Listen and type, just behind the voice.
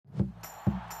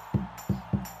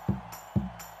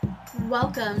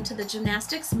Welcome to the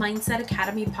Gymnastics Mindset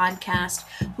Academy podcast,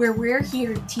 where we're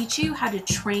here to teach you how to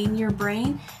train your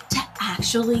brain to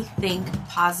actually think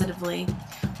positively.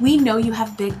 We know you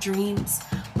have big dreams,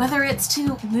 whether it's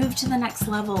to move to the next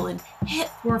level and hit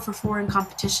 4 for 4 in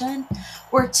competition,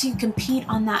 or to compete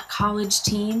on that college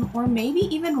team, or maybe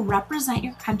even represent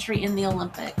your country in the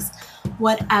Olympics.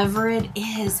 Whatever it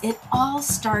is, it all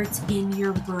starts in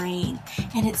your brain.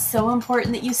 And it's so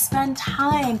important that you spend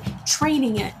time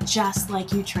training it just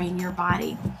like you train your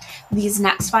body. These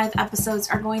next 5 episodes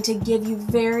are going to give you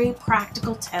very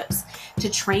practical tips to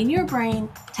train your brain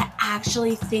to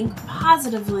actually think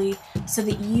positively so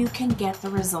that you can get the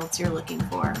results you're looking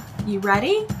for. You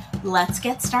ready? Let's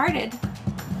get started.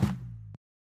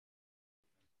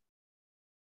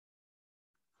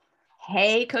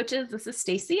 Hey coaches, this is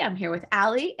Stacy. I'm here with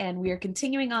Allie, and we are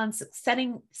continuing on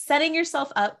setting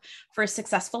yourself up for a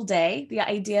successful day. The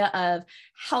idea of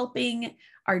helping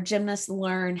our gymnasts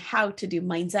learn how to do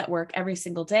mindset work every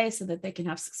single day so that they can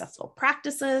have successful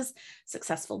practices,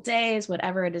 successful days,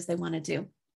 whatever it is they want to do.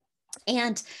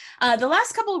 And the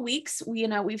last couple of weeks,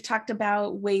 we've talked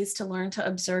about ways to learn to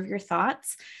observe your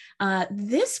thoughts.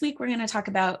 This week, we're going to talk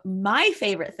about my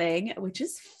favorite thing, which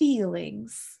is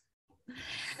feelings.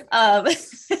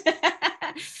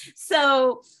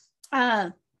 So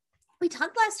we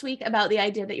talked last week about the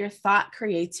idea that your thought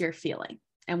creates your feeling,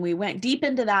 and we went deep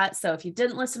into that. So if you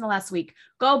didn't listen to last week,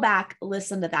 go back,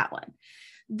 listen to that one.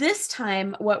 This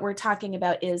time, what we're talking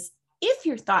about is if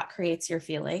your thought creates your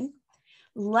feeling,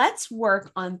 let's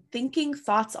work on thinking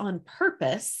thoughts on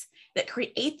purpose that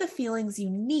create the feelings you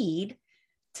need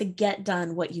to get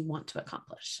done what you want to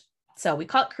accomplish. So we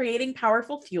call it creating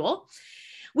powerful fuel.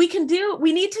 We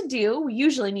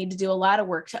usually need to do a lot of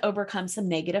work to overcome some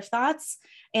negative thoughts.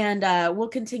 And we'll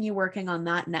continue working on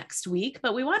that next week.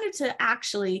 But we wanted to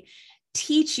actually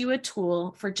teach you a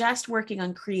tool for just working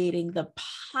on creating the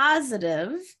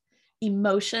positive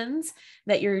emotions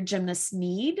that your gymnasts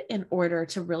need in order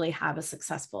to really have a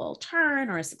successful turn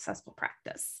or a successful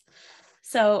practice.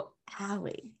 So,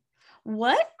 Allie,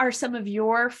 what are some of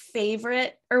your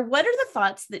favorite, or what are the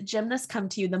thoughts that gymnasts come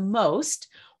to you the most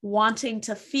wanting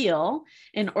to feel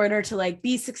in order to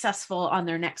be successful on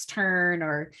their next turn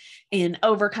or in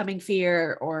overcoming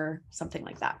fear or something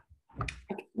like that?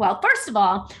 Well, first of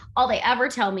all they ever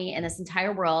tell me in this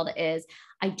entire world is,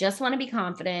 I just want to be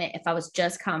confident. If I was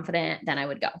just confident, then I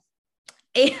would go.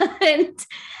 And it's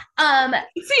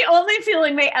the only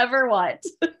feeling they ever want.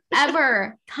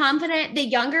 Ever. Confident. The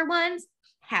younger ones,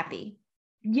 happy.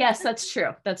 Yes, that's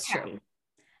true. That's happy. True.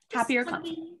 Happy or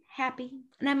confident. Happy.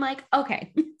 And I'm like,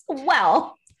 okay,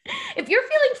 well, if you're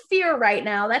feeling fear right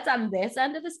now, that's on this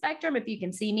end of the spectrum. If you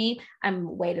can see me,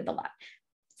 I'm way to the left.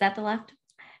 Is that the left?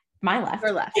 My left.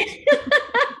 Or left.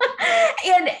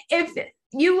 And if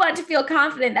you want to feel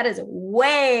confident, that is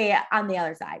way on the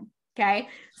other side. Okay.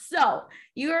 So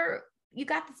you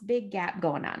got this big gap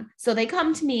going on. So they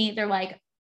come to me, they're like,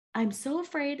 I'm so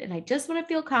afraid and I just want to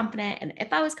feel confident. And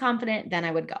if I was confident, then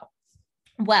I would go.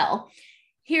 Well,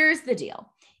 here's the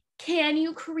deal. Can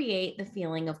you create the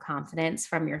feeling of confidence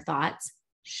from your thoughts?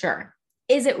 Sure.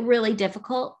 Is it really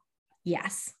difficult?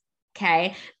 Yes.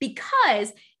 Okay.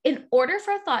 Because in order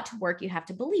for a thought to work, you have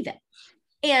to believe it.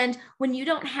 And when you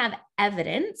don't have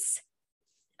evidence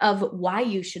of why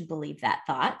you should believe that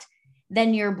thought,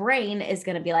 then your brain is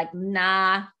going to be like,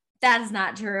 nah, that's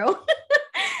not true.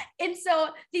 And so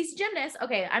these gymnasts,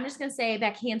 okay, I'm just going to say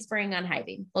back handspring on high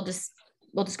beam. We'll just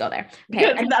go there.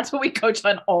 Okay. And that's what we coach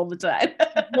on all the time.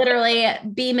 Literally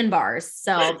beam and bars.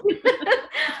 So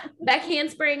back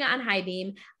handspring on high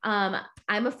beam.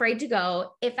 I'm afraid to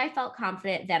go. If I felt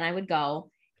confident, then I would go.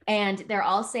 And they're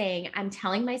all saying, I'm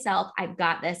telling myself I've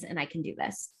got this and I can do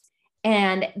this.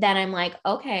 And then I'm like,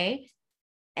 okay.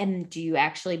 And do you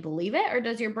actually believe it? Or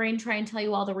does your brain try and tell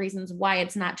you all the reasons why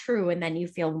it's not true? And then you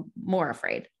feel more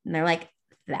afraid. And they're like,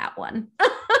 that one.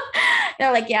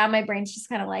 They're like, yeah, my brain's just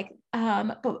kind of like,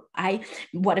 but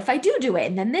what if I do it?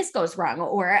 And then this goes wrong,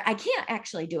 or I can't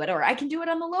actually do it, or I can do it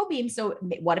on the low beam. So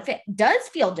what if it does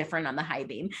feel different on the high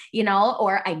beam,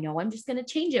 or I know I'm just going to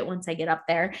change it once I get up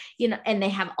there, and they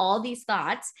have all these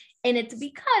thoughts, and it's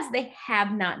because they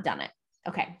have not done it.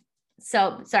 Okay.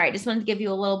 So sorry, I just wanted to give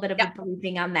you a little bit of a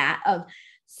briefing on that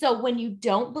so when you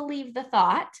don't believe the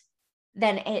thought,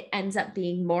 then it ends up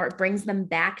being more, it brings them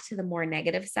back to the more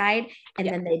negative side. And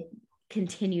then they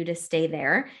continue to stay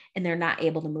there and they're not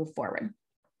able to move forward.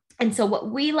 And so what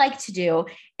we like to do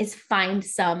is find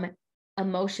some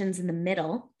emotions in the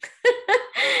middle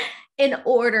in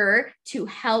order to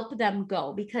help them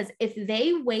go. Because if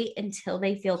they wait until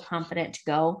they feel confident to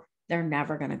go, they're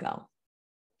never going to go.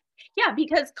 Yeah,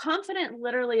 because confident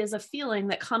literally is a feeling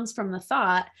that comes from the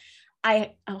thought,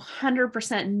 I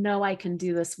 100% know I can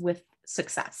do this with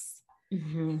success.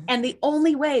 Mm-hmm. And the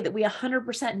only way that we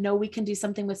 100% know we can do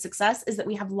something with success is that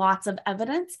we have lots of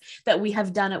evidence that we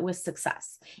have done it with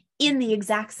success in the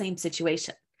exact same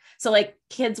situation. So like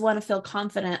kids want to feel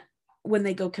confident when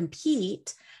they go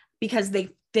compete because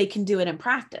they can do it in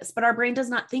practice, but our brain does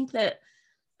not think that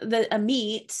a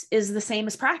meet is the same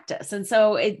as practice. And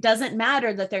so it doesn't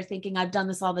matter that they're thinking I've done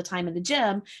this all the time in the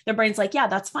gym. Their brain's like, yeah,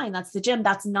 that's fine. That's the gym.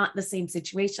 That's not the same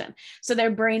situation. So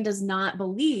their brain does not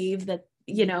believe that,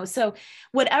 so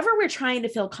whatever we're trying to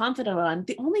feel confident on,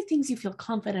 the only things you feel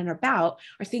confident about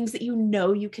are things that you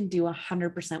can do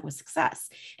 100% with success.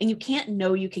 And you can't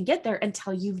know you can get there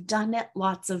until you've done it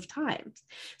lots of times.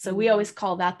 So we always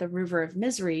call that the river of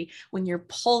misery, when you're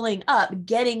pulling up,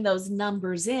 getting those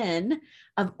numbers in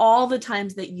of all the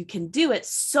times that you can do it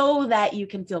so that you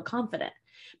can feel confident.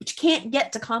 But you can't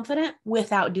get to confident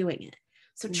without doing it.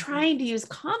 So trying to use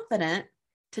confident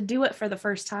to do it for the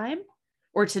first time,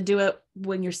 or to do it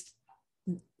when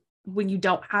you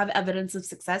don't have evidence of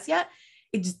success yet,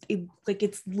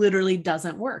 it literally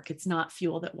doesn't work. It's not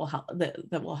fuel that will help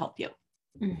that will help you.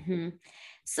 Mm-hmm.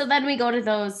 So then we go to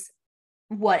those,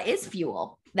 what is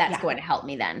fuel that's going to help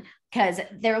me then? Because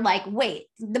they're like, wait,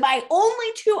 my only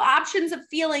two options of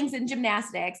feelings in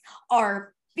gymnastics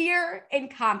are fear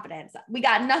and confidence. We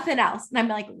got nothing else. And I'm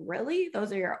like, really?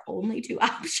 Those are your only two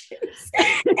options?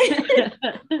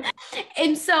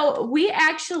 And so we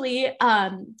actually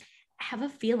have a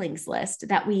feelings list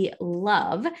that we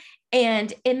love.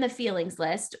 And in the feelings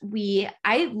list,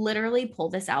 I literally pull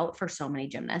this out for so many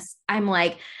gymnasts. I'm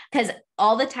like, because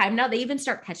all the time now they even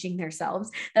start catching themselves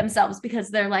because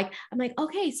they're like, I'm like,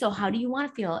 okay, so how do you want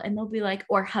to feel? And they'll be like,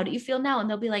 or how do you feel now? And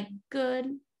they'll be like, good.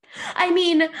 I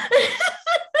mean,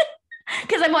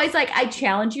 because I'm always like, I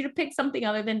challenge you to pick something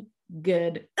other than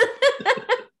good.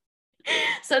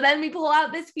 So then we pull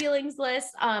out this feelings list.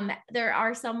 There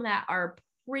are some that are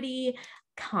pretty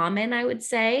common, I would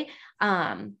say.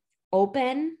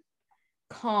 Open,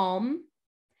 calm,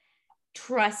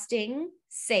 trusting,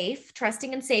 safe.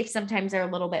 Trusting and safe sometimes are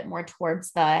a little bit more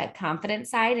towards the confident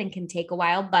side and can take a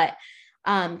while, but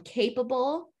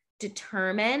capable,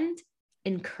 determined,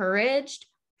 encouraged,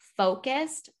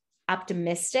 focused,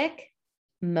 optimistic,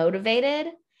 motivated,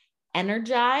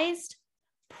 energized,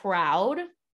 proud,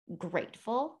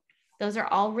 grateful. Those are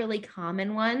all really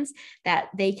common ones that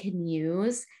they can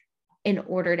use in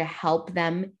order to help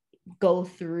them go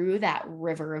through that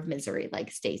river of misery,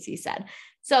 like Stacy said.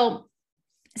 So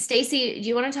Stacy, do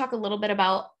you want to talk a little bit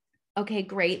about, okay,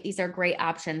 great, these are great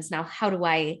options. Now, how do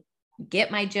I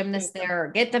get my gymnast there, or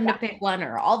get them to pick one,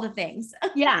 or all the things?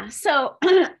 Yeah. So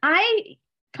I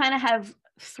kind of have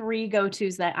three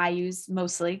go-tos that I use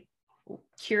mostly: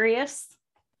 curious,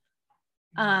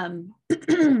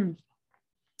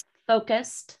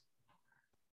 focused,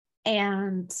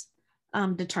 and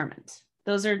determined.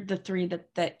 Those are the three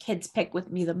that kids pick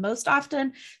with me the most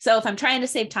often. So if I'm trying to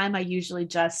save time, I usually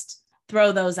just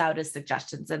throw those out as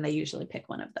suggestions, and they usually pick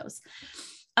one of those.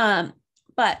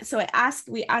 But so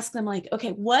we ask them like,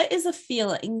 okay, what is a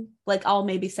feeling? Like I'll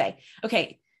maybe say,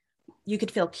 okay, you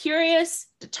could feel curious,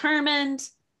 determined,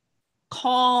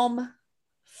 calm,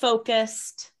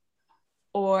 focused,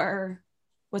 or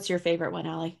what's your favorite one,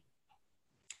 Allie?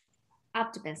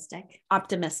 Optimistic.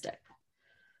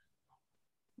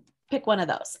 Pick one of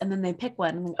those. And then they pick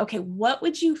one. Okay, what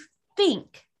would you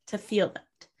think to feel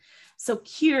that? So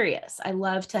curious. I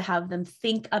love to have them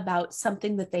think about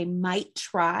something that they might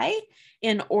try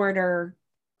in order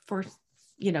for,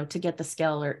 to get the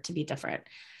skill or to be different.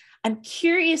 I'm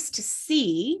curious to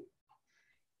see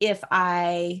if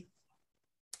I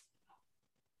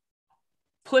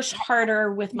push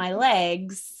harder with my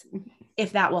legs,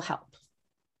 if that will help.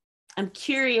 I'm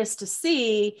curious to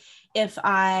see if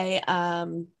I,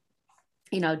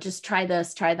 just try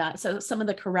this, try that. So some of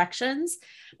the corrections,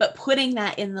 but putting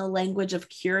that in the language of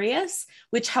curious,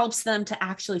 which helps them to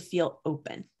actually feel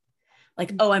open.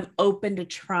 Like, oh, I'm open to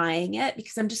trying it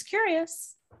because I'm just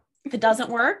curious. If it doesn't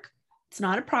work, it's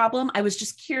not a problem. I was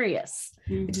just curious.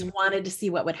 I just wanted to see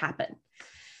what would happen.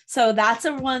 So that's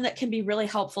a one that can be really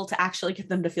helpful to actually get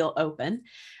them to feel open.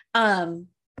 And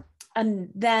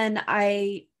then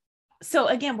so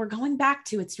again, we're going back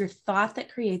to, it's your thought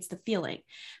that creates the feeling.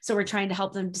 So we're trying to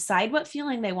help them decide what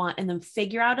feeling they want and then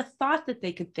figure out a thought that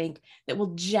they could think that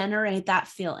will generate that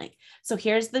feeling. So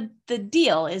here's the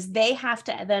deal is they have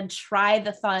to then try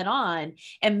the thought on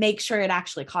and make sure it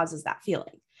actually causes that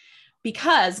feeling.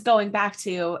 Because going back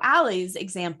to Allie's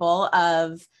example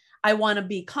of, I want to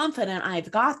be confident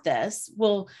I've got this.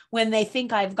 Well, when they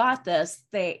think I've got this,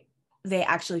 they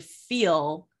actually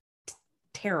feel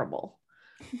terrible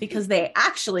because they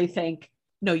actually think,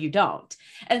 no, you don't.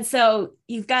 And so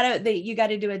you got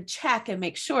to do a check and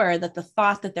make sure that the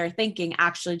thought that they're thinking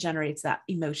actually generates that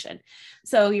emotion.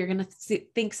 So you're going to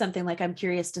think something like, I'm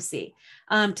curious to see,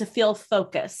 to feel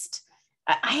focused.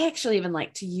 I actually even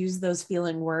like to use those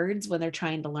feeling words when they're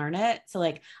trying to learn it. So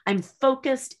like, I'm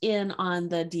focused in on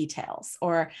the details,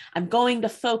 or I'm going to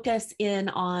focus in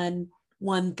on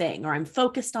one thing, or I'm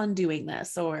focused on doing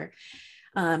this, or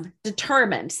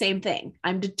determined, same thing.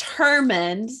 I'm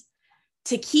determined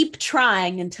to keep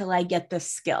trying until I get this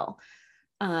skill.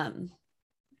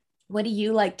 What do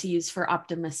you like to use for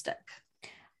optimistic?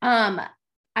 I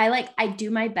do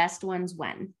my best ones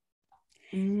when.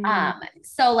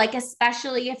 So like,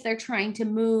 especially if they're trying to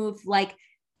move like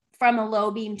from a low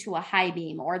beam to a high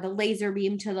beam, or the laser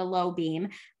beam to the low beam,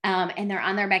 and they're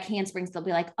on their back handsprings, they'll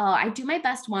be like, oh, I do my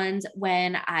best ones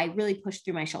when I really push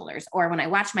through my shoulders, or when I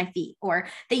watch my feet, or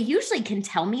they usually can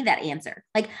tell me that answer.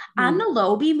 Like on the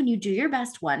low beam, when you do your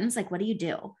best ones, like, what do you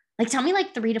do? Like, tell me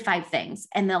like 3 to 5 things.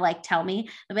 And they'll like, tell me,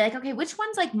 they'll be like, okay, which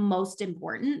one's like most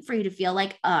important for you to feel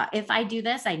like, if I do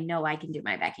this, I know I can do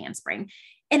my back handspring.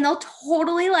 And they'll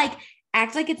totally like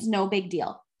act like it's no big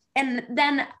deal. And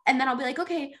then I'll be like,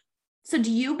 okay, so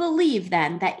do you believe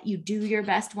then that you do your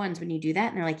best ones when you do that?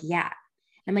 And they're like, yeah.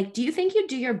 And I'm like, do you think you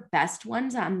do your best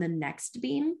ones on the next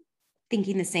beam?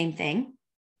 Thinking the same thing?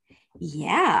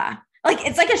 Yeah. Like,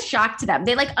 it's like a shock to them.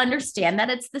 They like understand that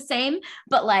it's the same,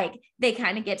 but like they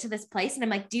kind of get to this place. And I'm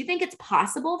like, do you think it's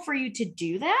possible for you to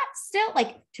do that still?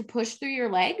 Like to push through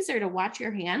your legs or to watch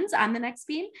your hands on the next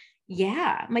beam?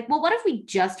 Yeah. I'm like, well, what if we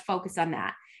just focus on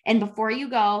that? And before you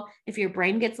go, if your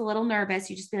brain gets a little nervous,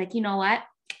 you just be like, you know what?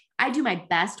 I do my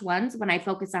best ones when I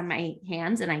focus on my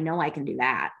hands and I know I can do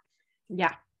that.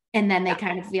 Yeah. And then they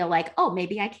kind of feel like, oh,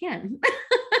 maybe I can.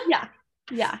 Yeah.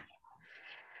 Yeah.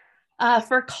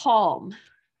 For calm,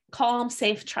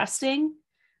 safe, trusting,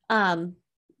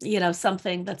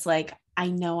 something that's like, I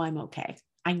know I'm okay.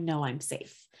 I know I'm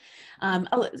safe.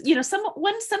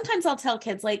 Sometimes I'll tell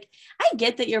kids, like, I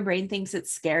get that your brain thinks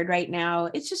it's scared right now.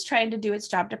 It's just trying to do its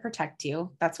job to protect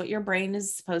you. That's what your brain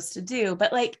is supposed to do.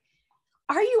 But like,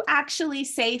 are you actually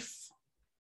safe?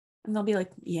 And they'll be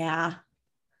like, yeah.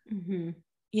 Mm-hmm.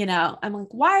 I'm like,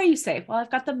 why are you safe? Well, I've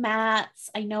got the mats.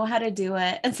 I know how to do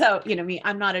it. And so, me,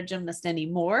 I'm not a gymnast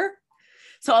anymore.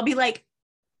 So I'll be like,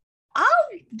 I'll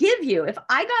give you, if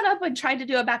I got up and tried to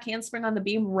do a back handspring on the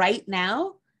beam right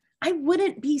now, I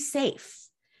wouldn't be safe.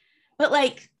 But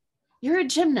like, you're a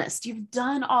gymnast. You've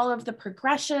done all of the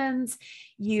progressions.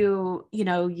 You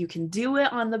can do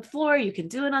it on the floor. You can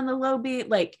do it on the low beam.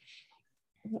 Like,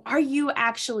 are you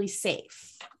actually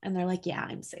safe? And they're like, yeah,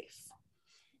 I'm safe.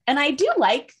 And I do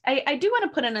want to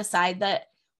put an aside that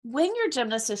when your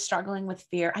gymnast is struggling with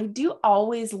fear, I do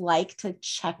always like to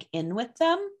check in with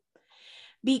them,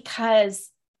 because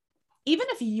even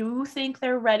if you think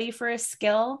they're ready for a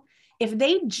skill, if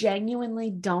they genuinely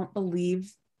don't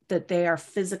believe that they are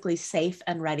physically safe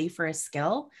and ready for a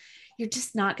skill, you're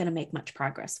just not going to make much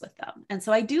progress with them. And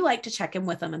so I do like to check in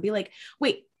with them and be like,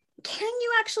 wait, can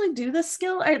you actually do this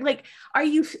skill? Or like, are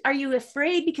you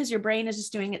afraid because your brain is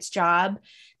just doing its job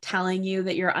telling you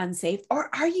that you're unsafe, or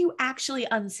are you actually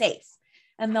unsafe?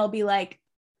 And they'll be like,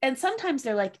 and sometimes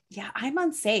they're like, yeah, I'm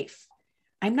unsafe.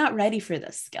 I'm not ready for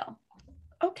this skill.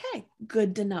 Okay,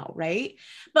 good to know, right?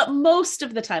 But most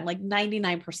of the time, like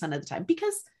 99% of the time,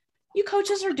 because you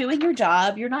coaches are doing your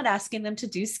job, you're not asking them to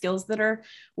do skills that are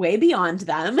way beyond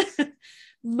them.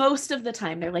 Most of the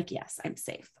time they're like, yes, I'm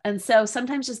safe. And so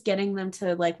sometimes just getting them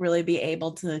to like really be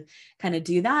able to kind of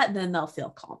do that, then they'll feel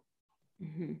calm.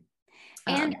 Mm-hmm.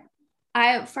 And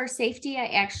for safety, I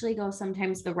actually go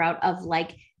sometimes the route of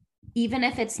like, even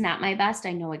if it's not my best,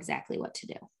 I know exactly what to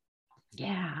do.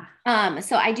 Yeah.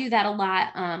 So I do that a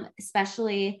lot.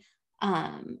 Especially,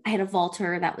 I had a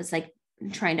vaulter that was like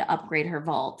trying to upgrade her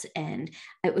vault. And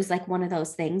it was like one of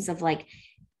those things of like,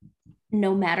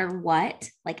 no matter what,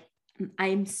 like,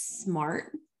 I'm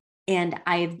smart and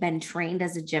I've been trained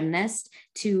as a gymnast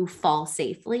to fall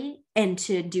safely and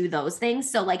to do those things.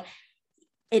 So like,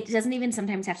 it doesn't even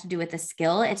sometimes have to do with the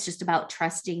skill. It's just about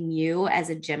trusting you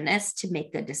as a gymnast to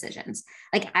make good decisions.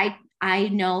 Like I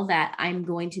know that I'm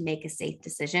going to make a safe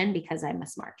decision because I'm a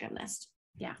smart gymnast.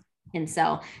 Yeah. And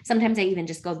so sometimes I even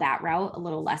just go that route, a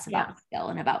little less about skill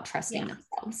and about trusting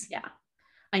themselves. Yeah.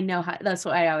 I know how, that's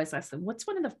what I always ask them. What's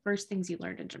one of the first things you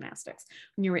learned in gymnastics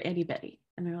when you were itty bitty?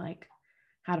 And they're like,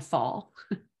 how to fall.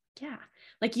 Yeah.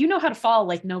 Like, how to fall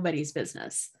like nobody's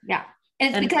business. Yeah.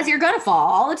 And it's because you're going to fall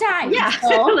all the time. Yeah.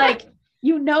 So like,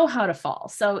 how to fall.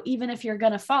 So even if you're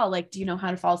going to fall, like, do you know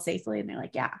how to fall safely? And they're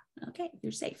like, yeah. Okay.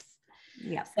 You're safe.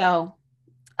 Yeah.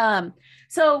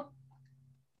 So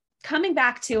coming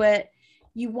back to it,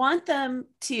 you want them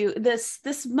to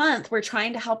this month, we're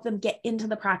trying to help them get into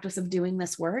the practice of doing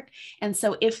this work. And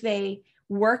so if they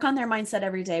work on their mindset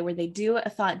every day where they do a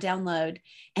thought download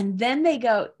and then they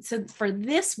go, so for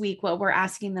this week, what we're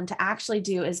asking them to actually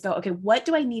do is go, okay, what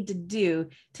do I need to do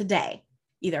today?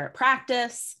 Either at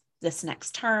practice, this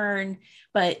next turn,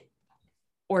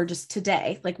 or just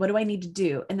today, like, what do I need to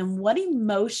do? And then what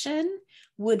emotion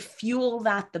would fuel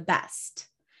that the best?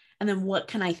 And then what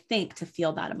can I think to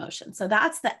feel that emotion? So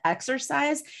that's the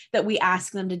exercise that we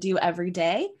ask them to do every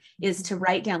day, is to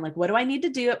write down, like, what do I need to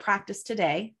do at practice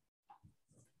today?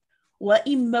 What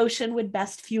emotion would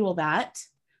best fuel that?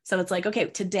 So it's like, okay,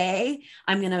 today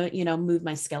I'm going to, move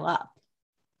my skill up.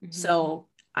 Mm-hmm. So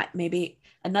maybe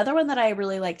another one that I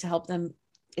really like to help them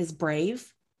is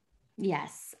brave.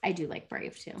 Yes, I do like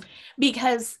brave too.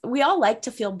 Because we all like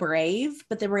to feel brave,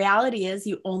 but the reality is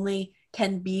you only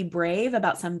can be brave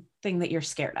about something that you're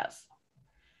scared of.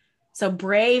 So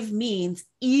brave means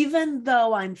even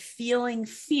though I'm feeling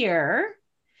fear,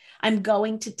 I'm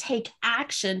going to take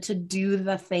action to do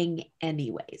the thing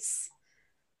anyways.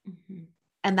 Mm-hmm.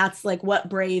 And that's like what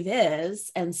brave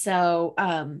is. And so,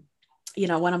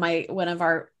 one of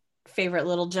our favorite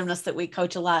little gymnasts that we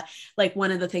coach a lot, like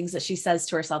one of the things that she says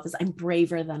to herself is, I'm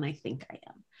braver than I think I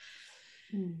am.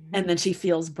 Mm-hmm. And then she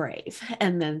feels brave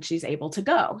and then she's able to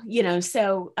go,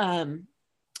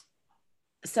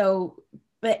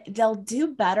 but they'll do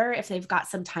better if they've got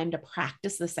some time to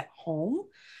practice this at home.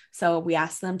 So we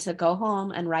ask them to go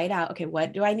home and write out, okay,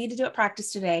 what do I need to do at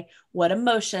practice today? What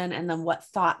emotion? And then what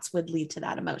thoughts would lead to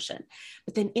that emotion?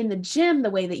 But then in the gym, the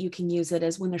way that you can use it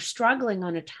is when they're struggling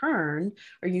on a turn,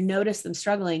 or you notice them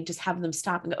struggling, just have them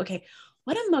stop and go, okay,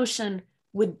 what emotion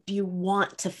would you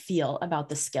want to feel about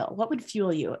the skill? What would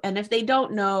fuel you? And if they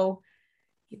don't know,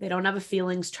 they don't have a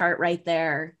feelings chart right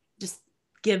there, just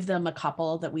give them a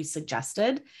couple that we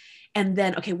suggested. And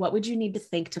then, okay, what would you need to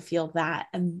think to feel that?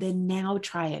 And then now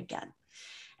try again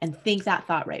and think that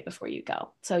thought right before you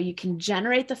go. So you can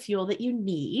generate the fuel that you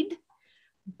need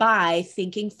by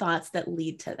thinking thoughts that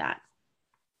lead to that.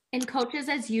 And coaches,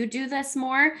 as you do this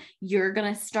more, you're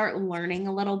going to start learning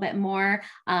a little bit more.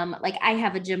 Like I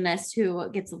have a gymnast who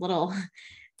gets a little,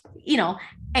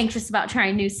 anxious about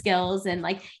trying new skills, and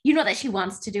like, that she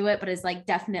wants to do it, but is like,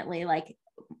 definitely like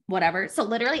whatever. So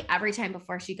literally every time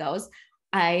before she goes,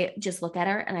 I just look at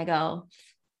her and I go,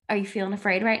 are you feeling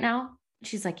afraid right now?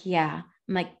 She's like, yeah.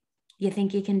 I'm like, you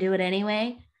think you can do it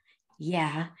anyway?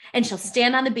 Yeah. And she'll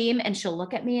stand on the beam and she'll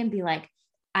look at me and be like,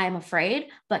 I'm afraid,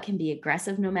 but can be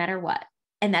aggressive no matter what.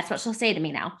 And that's what she'll say to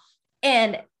me now.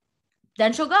 And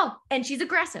then she'll go and she's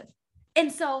aggressive.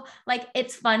 And so like,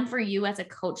 it's fun for you as a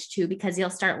coach too, because you'll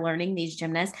start learning these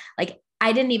gymnasts. Like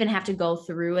I didn't even have to go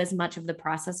through as much of the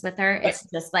process with her. It's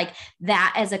just like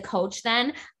that as a coach,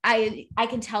 then I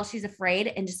can tell she's afraid,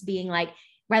 and just being like,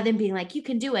 rather than being like, you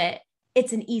can do it,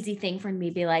 it's an easy thing for me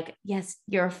to be like, yes,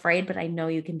 you're afraid, but I know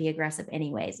you can be aggressive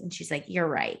anyways. And she's like, you're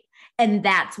right. And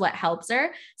that's what helps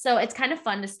her. So it's kind of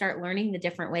fun to start learning the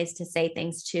different ways to say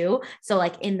things too. So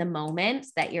like in the moment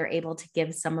that you're able to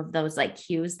give some of those like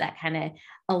cues that kind of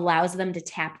allows them to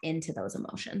tap into those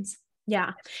emotions.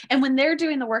 Yeah. And when they're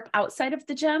doing the work outside of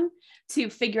the gym to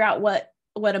figure out what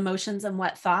emotions and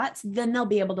what thoughts, then they'll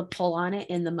be able to pull on it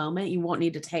in the moment. You won't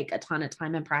need to take a ton of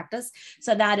time in practice.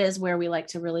 So that is where we like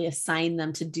to really assign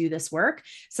them to do this work,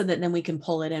 so that then we can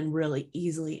pull it in really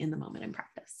easily in the moment in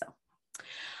practice. So,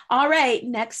 all right,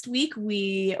 next week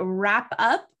we wrap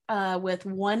up with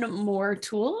one more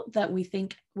tool that we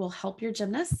think will help your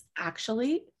gymnasts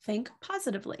actually think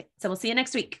positively. So we'll see you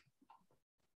next week.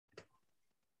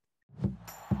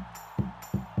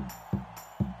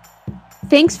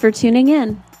 Thanks for tuning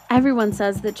in. Everyone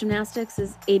says that gymnastics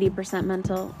is 80%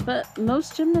 mental, but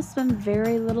most gymnasts spend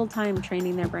very little time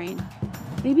training their brain.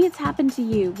 Maybe it's happened to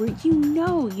you where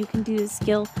you can do the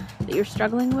skill that you're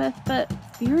struggling with, but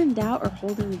fear and doubt are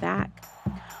holding you back.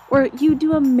 Or you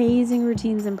do amazing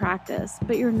routines in practice,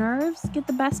 but your nerves get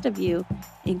the best of you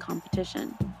in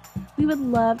competition. We would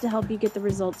love to help you get the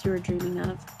results you were dreaming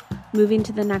of. Moving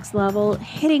to the next level,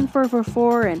 hitting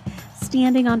 444 and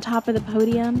standing on top of the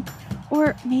podium,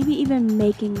 or maybe even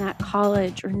making that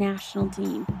college or national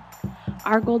team.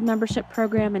 Our Gold membership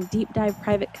program and deep dive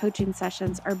private coaching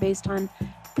sessions are based on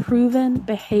proven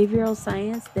behavioral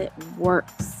science that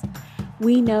works.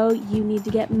 We know you need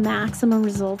to get maximum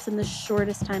results in the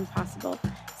shortest time possible.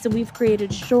 So we've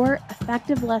created short,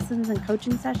 effective lessons and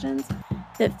coaching sessions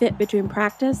that fit between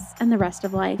practice and the rest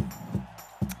of life.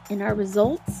 And our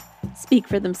results speak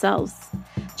for themselves.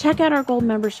 Check out our Gold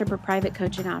membership or private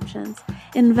coaching options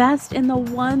Invest in the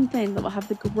one thing that will have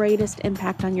the greatest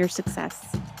impact on your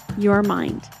success, your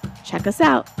mind. Check us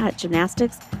out at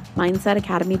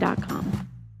gymnasticsmindsetacademy.com.